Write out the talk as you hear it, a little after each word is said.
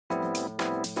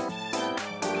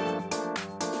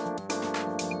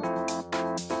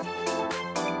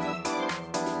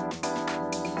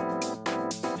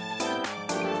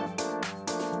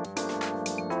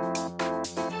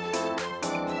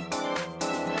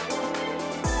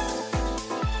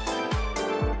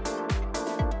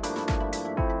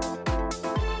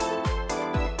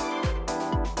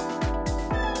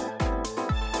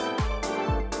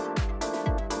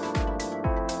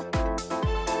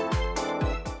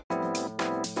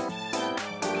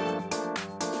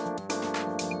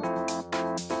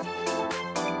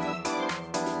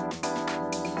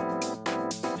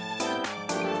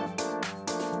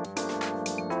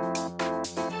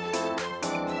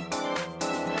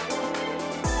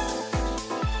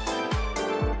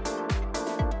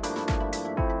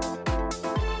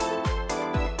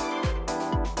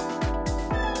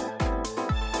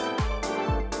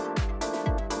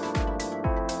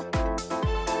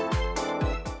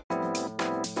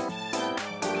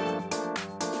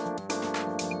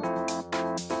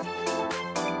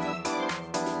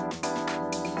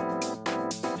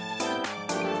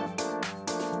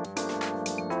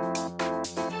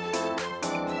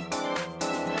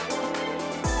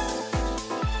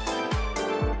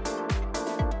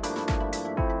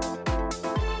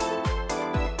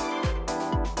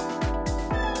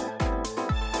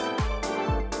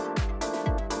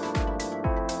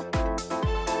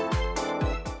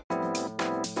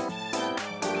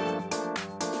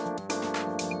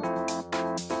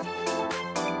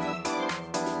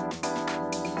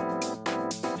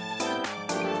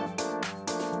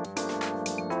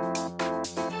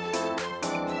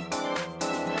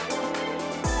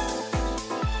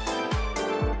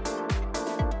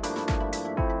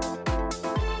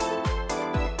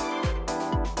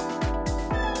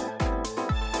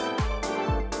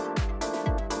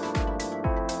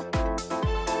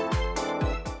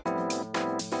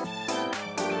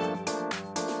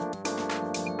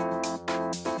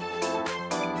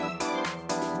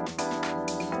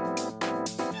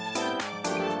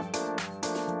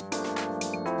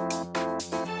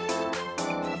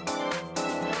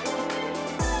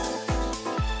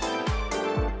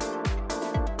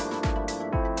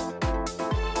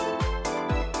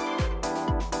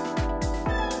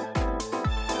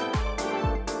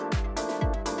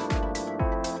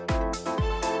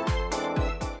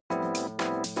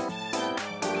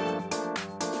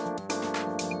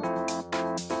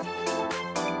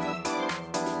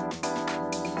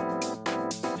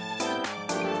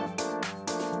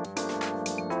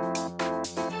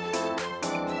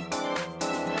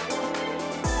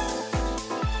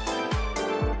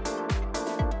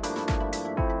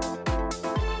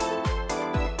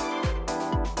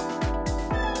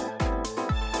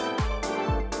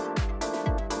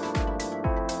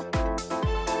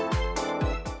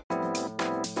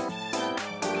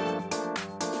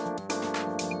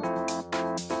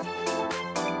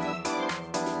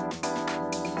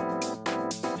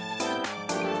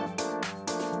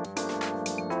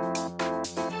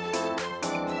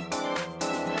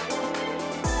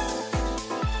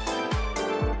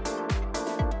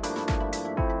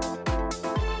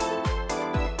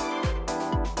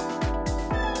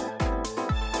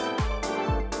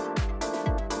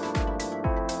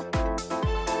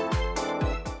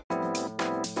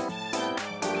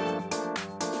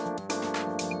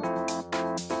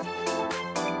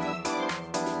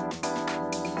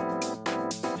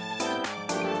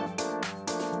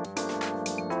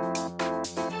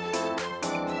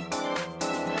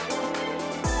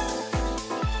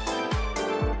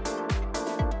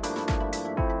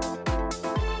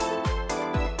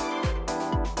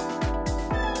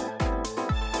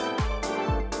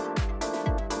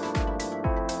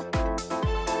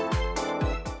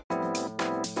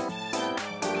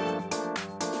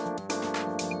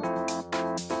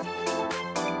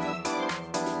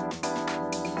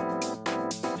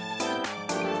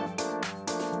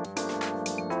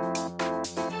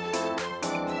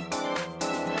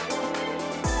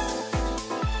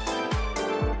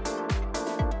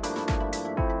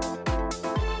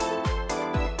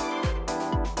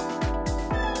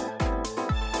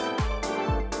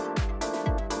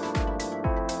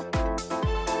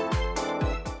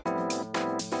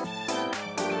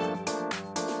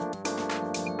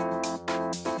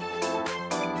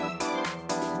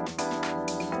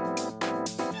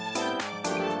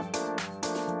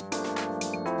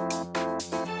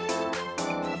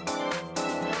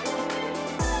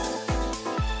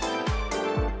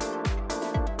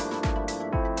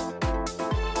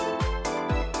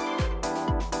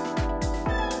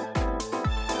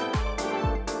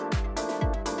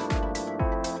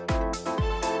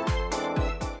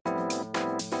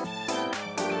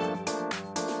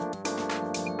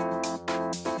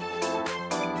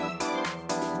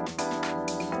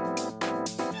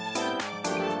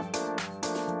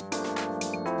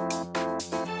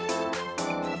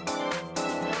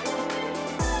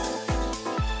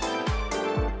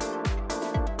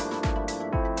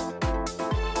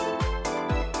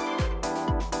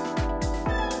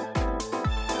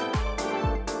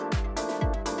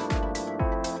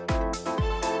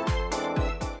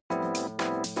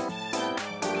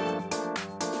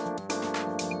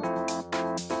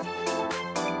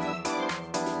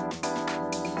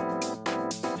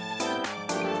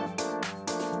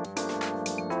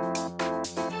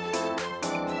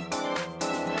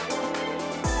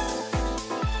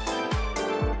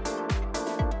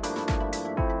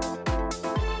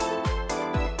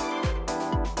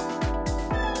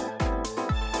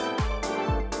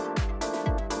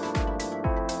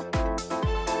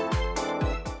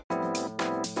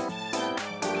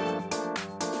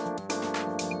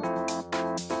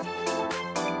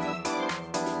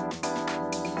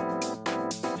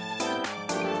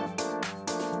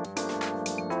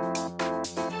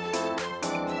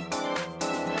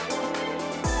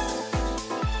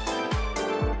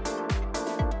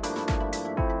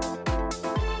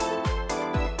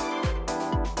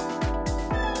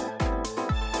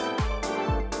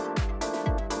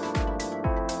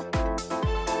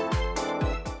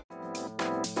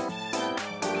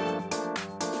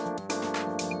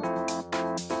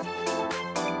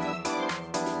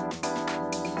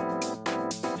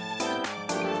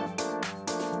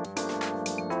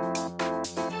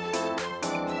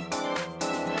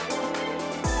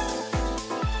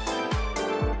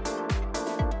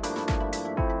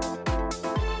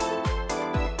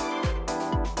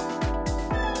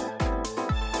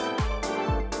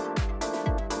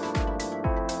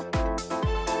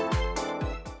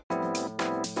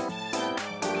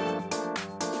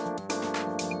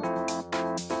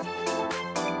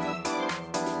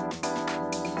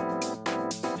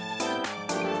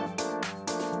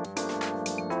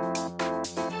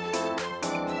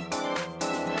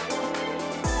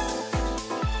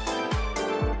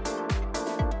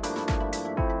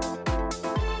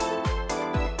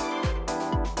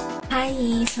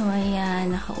Hi! So, ayan,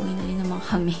 nakauwi na rin naman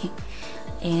kami.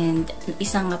 And,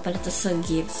 isa nga pala to sa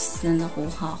gifts na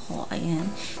nakuha ko. Ayan,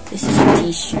 this is a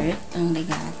t-shirt, ang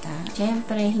regata.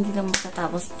 Siyempre, hindi na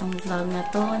matatapos itong vlog na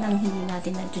to nang hindi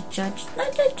natin na-judge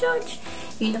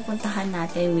yung napuntahan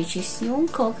natin, which is yung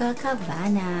Coca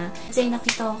Cabana. Kasi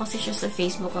nakita ko kasi siya sa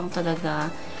Facebook ang talaga.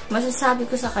 Masasabi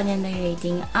ko sa kanya na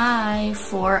rating ay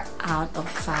 4 out of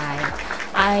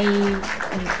 5. I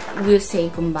will say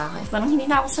kung bakit. Parang hindi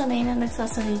na ako sanay na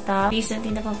nagsasalita.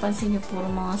 Recently, napapansin niyo puro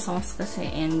mga songs kasi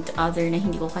and other na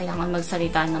hindi ko kailangan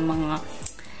magsalita ng mga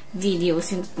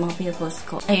videos yung mga pinapost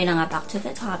ko. Ayun na nga, back to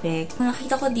the topic.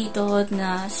 Nakita ko dito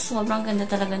na sobrang ganda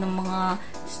talaga ng mga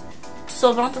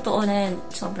sobrang totoo na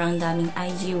sobrang daming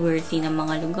IG-worthy ng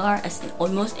mga lugar as in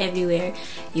almost everywhere.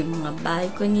 Yung mga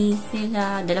balconies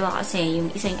nila. Dalawa kasi, yung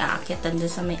isa yung aakyatan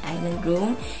dun sa may island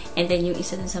room and then yung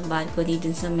isa dun sa balcony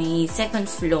dun sa may second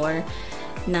floor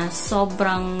na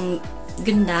sobrang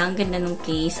ganda. Ang ganda ng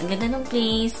place. Ang ganda ng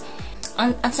place.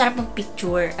 Ang sarap ng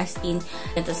picture as in.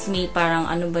 Tapos may parang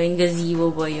ano ba yun,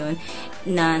 gazebo ba yun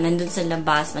na nandun sa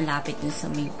labas, malapit dun sa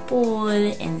may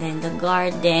pool and then the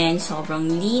garden, sobrang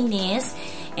linis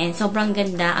and sobrang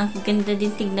ganda. Ang ganda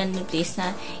din tignan ng place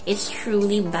na it's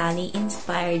truly Bali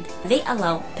inspired. They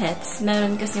allow pets.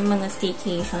 Meron kasi mga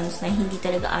staycations na hindi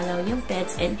talaga allow yung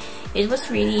pets and it was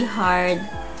really hard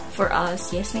for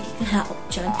us. Yes, may kikalakot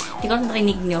dyan. Hindi ko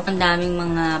narinig nyo. Ang daming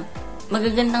mga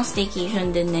magagandang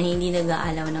staycation din na hindi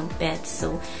nag-aalaw ng pets.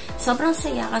 So, sobrang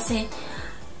saya kasi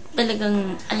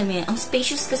talagang, alam mo yun, ang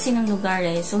spacious kasi ng lugar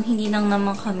eh. So, hindi lang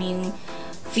naman kaming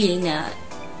feeling na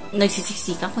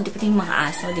nagsisiksikan, kundi pati yung mga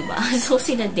aso, diba? So,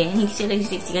 sila din, hindi sila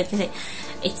nagsisiksikan kasi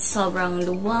it's sobrang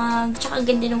luwag. Tsaka, ang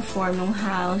ganda ng form ng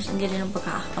house, ang ganda ng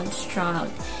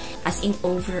pagkakakonstruct. As in,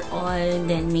 overall,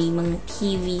 then may mga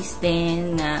TVs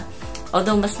din na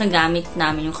although, mas nagamit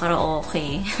namin yung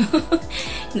karaoke.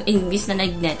 Imbis na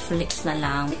nag-Netflix na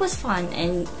lang. It was fun.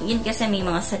 And yun kasi may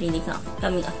mga sarili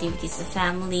kaming activities sa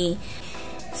family.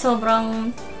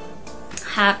 Sobrang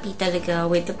happy talaga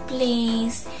with the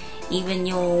place. Even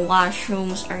yung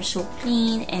washrooms are so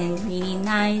clean and really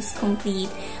nice,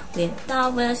 complete with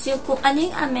towels. Yung kung ano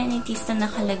yung amenities na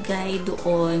nakalagay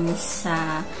doon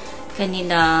sa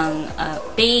kanilang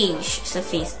page, sa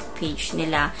Facebook page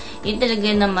nila. Yun talaga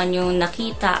naman yung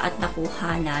nakita at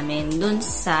nakuha namin dun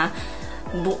sa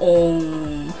buong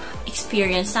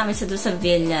experience namin sa doon sa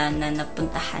villa na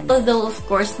napuntahan. Although, of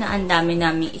course, na ang dami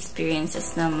naming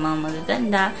experiences na mga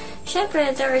magaganda, syempre,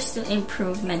 there are still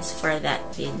improvements for that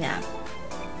villa.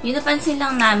 Yung napansin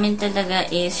lang namin talaga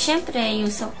is, syempre, yung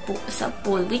sa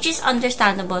pool, which is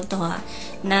understandable to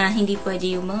na hindi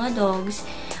pwede yung mga dogs.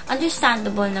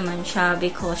 Understandable naman siya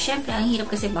because, syempre, ang hirap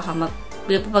kasi baka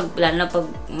lalo na pag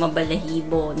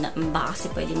mabalahibo, na baka kasi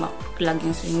pwede maklag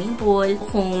yung swimming pool.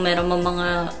 Kung meron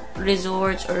mga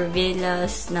resorts or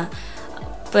villas na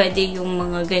pwede yung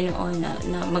mga ganoon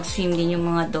na mag-swim din yung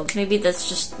mga dogs. Maybe that's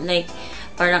just like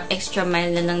parang extra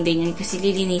mile na lang din yun kasi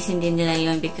lilinisin din nila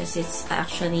yun because it's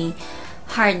actually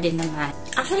hard din naman.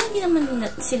 Actually, hindi naman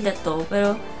sila to,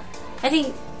 pero I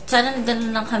think sana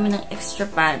nagdala lang kami ng extra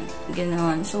pan.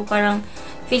 Ganoon. So, parang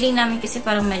feeling namin kasi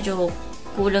parang medyo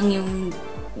kulang yung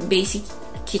basic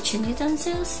kitchen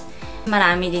utensils.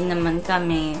 Marami din naman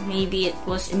kami. Maybe it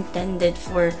was intended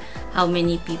for how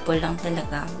many people lang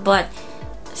talaga. But,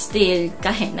 still,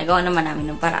 kahit nagawa naman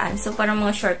namin ng paraan. So, parang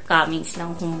mga shortcomings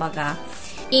lang, kumbaga.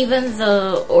 Even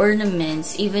the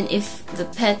ornaments, even if the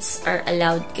pets are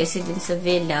allowed kasi dun sa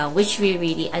villa, which we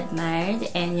really admired,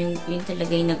 and yung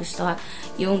talaga yung nagustuhan,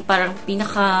 yung parang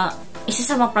isa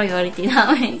sa mga priority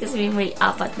namin kasi may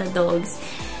 4 na dogs.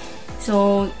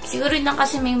 So, siguro na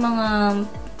kasi may mga,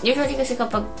 usually kasi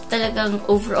kapag talagang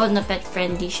overall na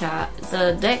pet-friendly siya,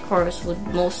 the decors would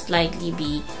most likely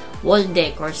be wall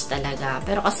decors talaga.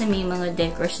 Pero kasi may mga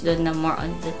decors doon na more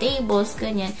on the tables,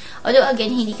 ganyan. Although,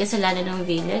 again, hindi kasalanan ng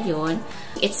villa yun.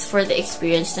 It's for the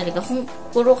experience talaga. Kung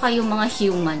puro kayo mga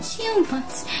humans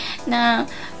na,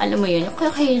 alam mo yun,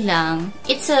 kayo lang,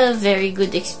 it's a very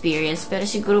good experience. Pero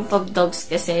siguro pag dogs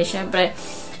kasi, syempre,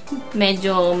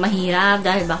 medyo mahirap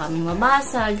dahil baka may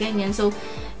mabasa, ganyan. So,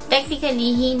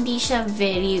 technically, hindi siya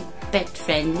very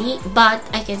pet-friendly. But,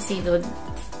 I can say though,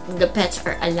 the pets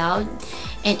are allowed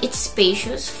and it's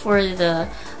spacious for the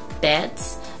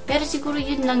pets. Pero siguro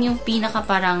yun lang yung pinaka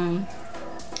parang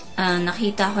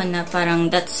nakita ko na parang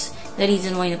that's the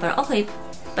reason why na parang okay,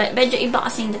 medyo iba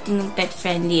kasi yung dating ng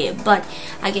pet-friendly. But,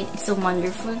 again, it's a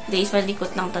wonderful place.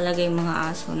 Malikot lang talaga yung mga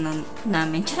aso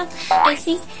namin. Tsaka, I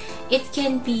think it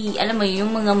can be, alam mo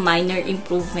yung mga minor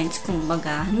improvements,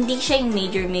 kumbaga. Hindi siya yung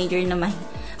major na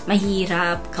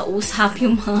mahirap kausap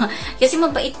yung mga, kasi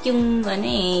mabait yung,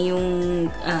 yung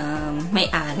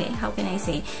may-ari, how can I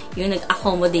say, yung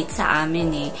nag-accommodate sa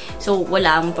amin So,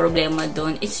 wala ang problema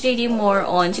doon. It's really more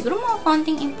on, siguro mga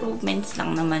konting improvements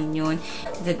lang naman yun.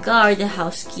 The guard, the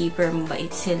housekeeper,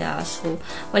 mabait sila. So,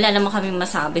 wala naman kami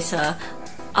masabi sa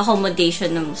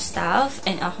accommodation ng staff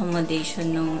and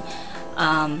accommodation ng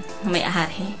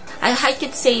may-ari. I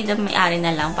could say the may-ari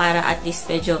na lang para at least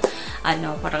medyo,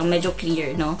 parang medyo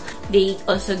clear, no? They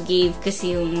also gave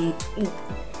kasi yung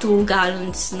 2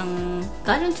 gallons ng,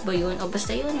 gallons ba yun? O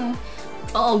basta yun, no?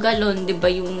 Oo, galon, di ba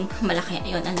yung malaki,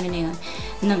 yun, ano na yun?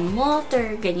 Ng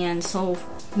water, ganyan. So,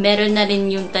 meron na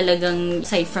rin yung talagang,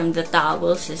 aside from the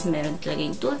towels, is meron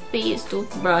talagang toothpaste,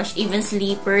 toothbrush, even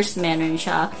sleepers, meron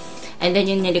siya. And then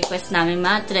yung nirequest namin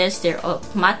mattress, they're all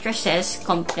mattresses,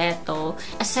 kompleto.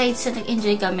 Aside sa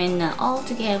nag-enjoy kami na all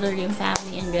together, yung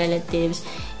family and relatives,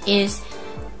 is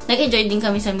nag-enjoy din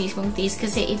kami sa mismong place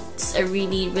kasi it's a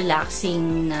really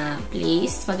relaxing na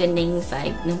place. Maganda yung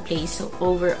vibe ng place. So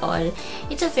overall,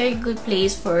 it's a very good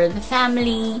place for the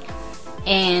family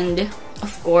and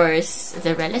of course,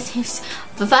 the relatives,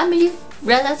 the family,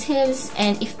 relatives,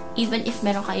 and even if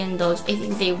meron kayong dogs, I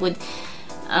think they would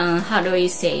how do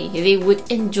I say, they would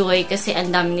enjoy kasi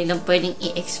ang dami nilang pwedeng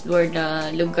i-explore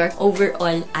na lugar.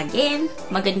 Overall, again,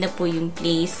 maganda po yung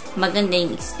place, maganda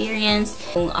yung experience,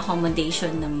 yung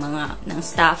accommodation ng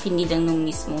staff, hindi lang nung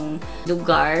mismong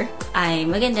lugar, ay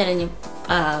maganda rin yung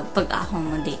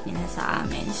pag-accommodate nila sa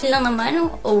amin. So lang naman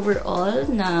ang overall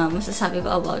na masasabi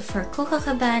ko about for Coca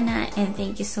Cabana, and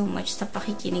thank you so much sa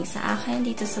pakikinig sa akin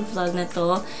dito sa vlog na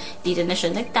to. Dito na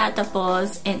siya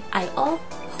nagtatapos, and I all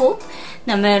hope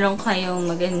na meron kayong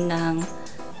magandang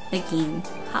naging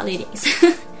holidays.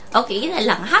 Okay, yun na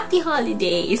lang. Happy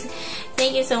holidays!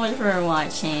 Thank you so much for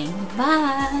watching.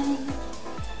 Bye!